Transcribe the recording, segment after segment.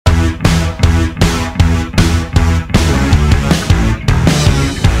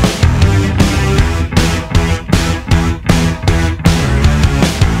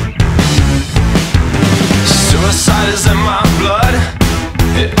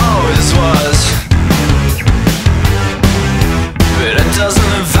always was, but it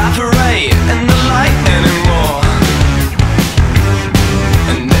doesn't evaporate in the light anymore.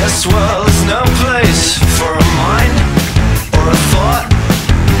 And this world's no place for a mind or a thought.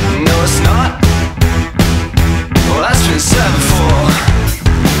 No, it's not. Well, that's been said before.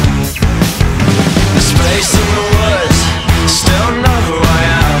 The space in the woods still know who I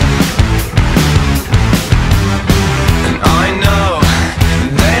am, and I know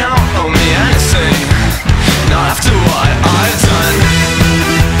they don't owe me anything, not after what I've done.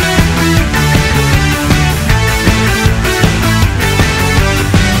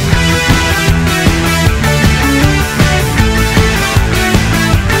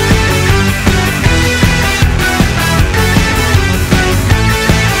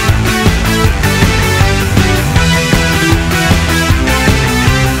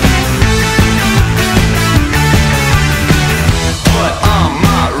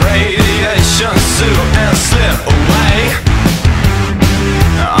 And slip away.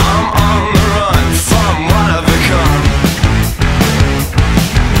 I'm on the run from what I've become.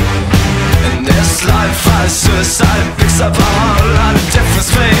 In this life, I suicide picks up a whole lot of different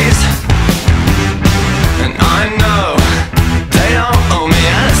space.